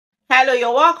Hello,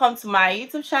 you're welcome to my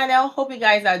YouTube channel. Hope you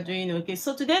guys are doing okay.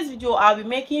 So today's video I'll be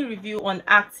making review on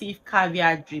active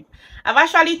caviar drip. I've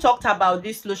actually talked about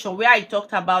this lotion where I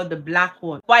talked about the black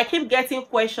one, but I keep getting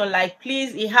questions like,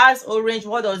 please, it has orange,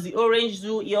 what does the orange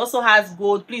do? It also has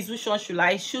gold, please, which one should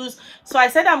I choose? So I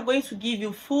said I'm going to give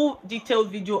you full detailed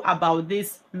video about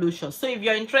this lotion. So if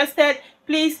you're interested,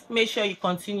 please make sure you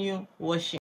continue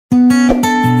watching.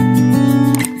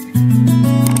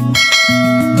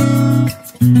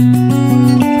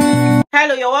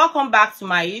 Hello, you're welcome back to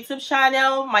my YouTube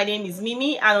channel. My name is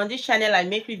Mimi, and on this channel I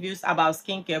make reviews about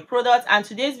skincare products, and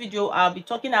today's video I'll be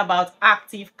talking about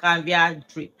active caviar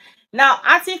drip. Now,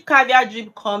 active caviar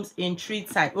drip comes in three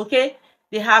types. Okay,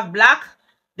 they have black,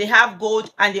 they have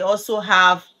gold, and they also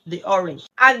have the orange.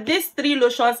 And these three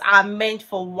lotions are meant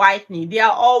for whitening. They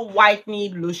are all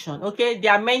whitening lotion. Okay, they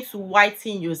are meant to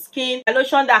whiten your skin. A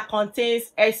lotion that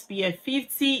contains SPF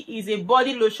 50 is a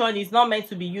body lotion. It's not meant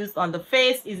to be used on the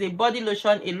face. It's a body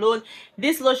lotion alone.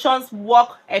 These lotions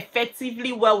work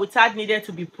effectively well without needing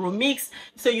to be pro-mixed,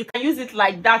 so you can use it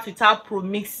like that without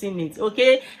pro-mixing it.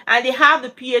 Okay, and they have the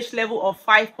pH level of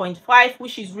 5.5,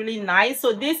 which is really nice.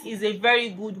 So this is a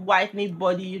very good whitening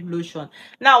body lotion.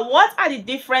 Now, what are the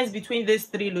difference between these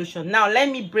three lotions? Now let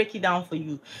me break it down for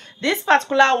you. This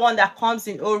particular one that comes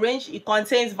in orange, it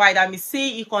contains vitamin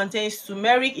C, it contains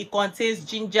turmeric, it contains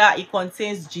ginger, it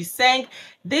contains ginseng.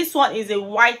 This one is a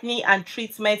whitening and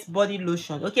treatment body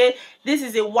lotion. Okay, this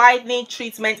is a whitening,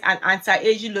 treatment and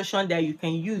anti-aging lotion that you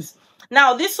can use.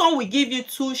 Now this one will give you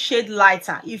 2 shades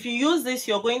lighter. If you use this,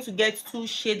 you're going to get 2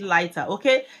 shades lighter.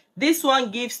 Okay, this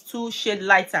one gives 2 shades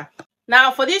lighter.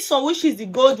 Now for this one, which is the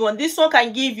gold one, this one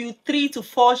can give you 3 to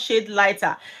 4 shades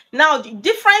lighter. Now the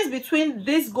difference between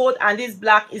this gold and this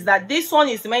black is that this one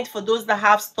is meant for those that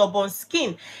have stubborn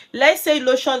skin. Let's say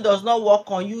lotion does not work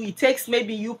on you, it takes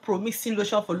maybe you pro-mixing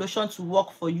lotion for lotion to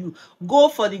work for you, go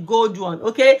for the gold one.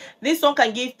 Okay, this one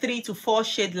can give 3 to 4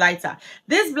 shades lighter.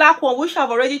 This black one, which I've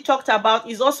already talked about,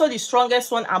 is also the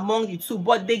strongest one among the two,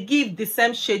 but they give the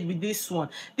same shade with this one.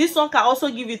 This one can also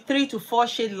give you 3 to 4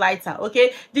 shades lighter.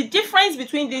 Okay, the difference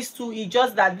between these two is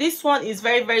just that this one is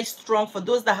very strong for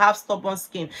those that have stubborn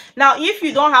skin. Now if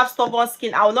you don't have stubborn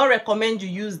skin, I will not recommend you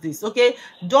use this. Okay,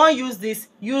 don't use this,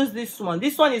 use this one.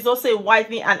 This one is also a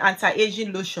whitening and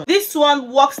anti-aging lotion. This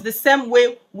one works the same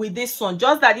way with this one,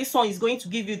 just that this one is going to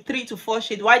give you 3 to 4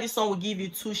 shades, while this one will give you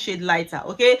 2 shades lighter.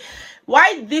 Okay,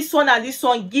 why this one and this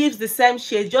one gives the same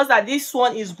shade, just that this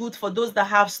one is good for those that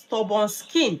have stubborn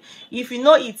skin. If you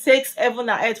know it takes heaven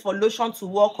and earth for lotion to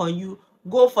work on you,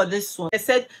 go for this one. It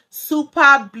said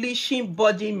super bleaching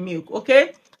body milk.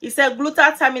 Okay, it said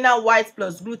glutathione white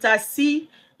plus gluta-C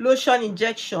lotion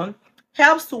injection,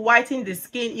 helps to whiten the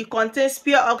skin. It contains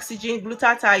pure oxygen,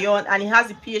 glutathione, and it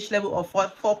has a pH level of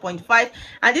 4.5.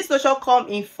 And this lotion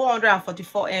comes in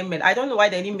 444 ml. I don't know why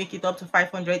they didn't make it up to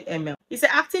 500 ml. It's an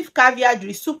active caviar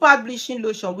drip super bleaching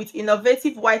lotion with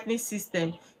innovative whitening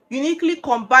system. Uniquely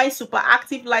combines super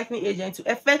active lightening agent to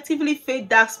effectively fade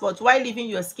dark spots while leaving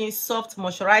your skin soft,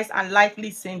 moisturized, and lightly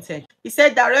scented. He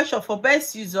said direction for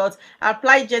best result,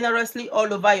 apply generously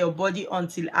all over your body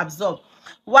until absorbed.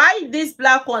 Why this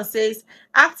black one says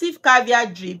active caviar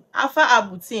drip,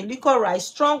 alpha-arbutin, licorice,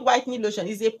 strong whitening lotion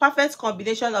is a perfect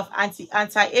combination of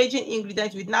anti-aging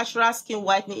ingredients with natural skin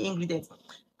whitening ingredients.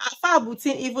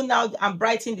 Alpha-arbutin even out and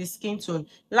brighten the skin tone,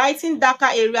 lighten darker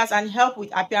areas and help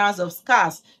with appearance of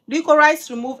scars.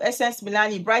 Licorice remove essence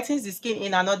melanin, brightens the skin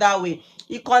in another way.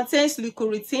 It contains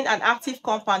licoritin, an active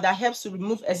compound that helps to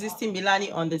remove existing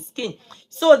melanin on the skin.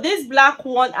 So this black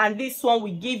one and this one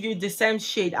will give you the same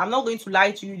shade. I'm not going to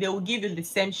lie to you, they will give you the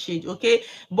same shade. Okay,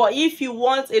 but if you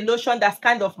want a lotion that's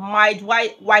kind of mild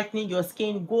whitening your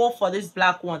skin, go for this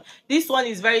black one. This one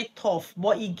is very tough,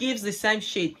 but it gives the same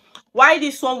shade. Why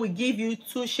this one will give you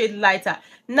 2 shades lighter.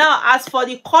 Now as for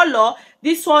the color,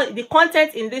 this one, the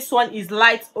content in this one is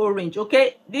light orange.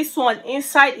 Okay, this one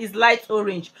inside is light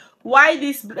orange, why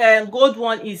this gold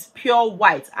one is pure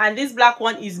white and this black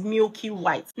one is milky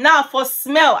white. Now for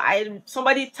smell,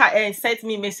 somebody sent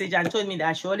me a message and told me that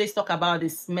I should always talk about the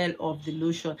smell of the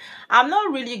lotion. I'm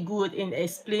not really good in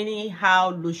explaining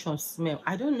how lotion smell.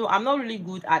 I don't know, I'm not really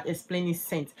good at explaining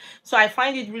scent, so I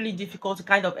find it really difficult to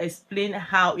kind of explain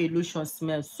how a lotion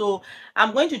smells. So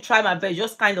I'm going to try my best,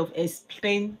 just kind of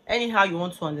explain anyhow you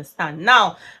want to understand.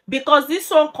 Now because this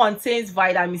one contains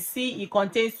vitamin C, it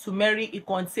contains turmeric, it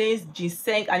contains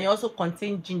ginseng, and it also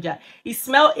contains ginger, it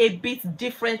smells a bit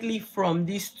differently from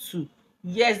these two.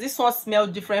 Yes, this one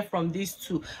smells different from these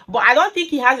two, but I don't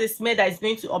think it has a smell that is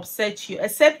going to upset you,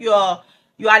 except you're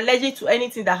you are allergic to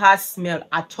anything that has smell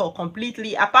at all,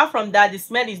 completely. Apart from that, the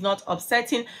smell is not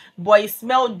upsetting, but it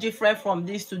smells different from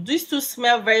these two. These two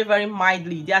smell very, very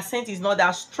mildly. Their scent is not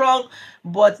that strong,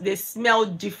 but they smell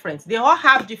different. They all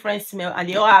have different smell and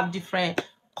they all have different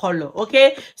color.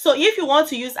 Okay, so if you want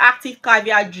to use active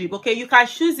caviar drip, okay, you can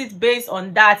choose it based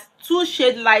on that 2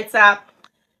 shade lighter,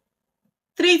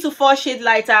 3 to 4 shade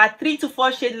lighter, 3 to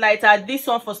 4 shade lighter. This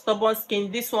one for stubborn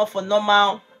skin, this one for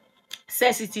normal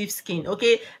sensitive skin.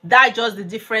 Okay, that's just the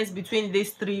difference between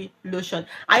these 3 lotion.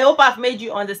 I hope I've made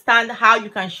you understand how you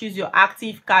can choose your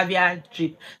active caviar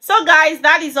drip. So guys,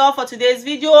 that is all for today's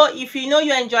video. If you know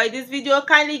you enjoyed this video,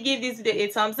 kindly give this video a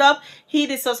thumbs up, hit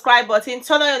the subscribe button,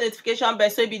 turn on your notification bell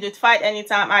so you'll be notified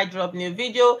anytime I drop new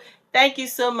video. Thank you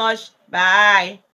so much. Bye.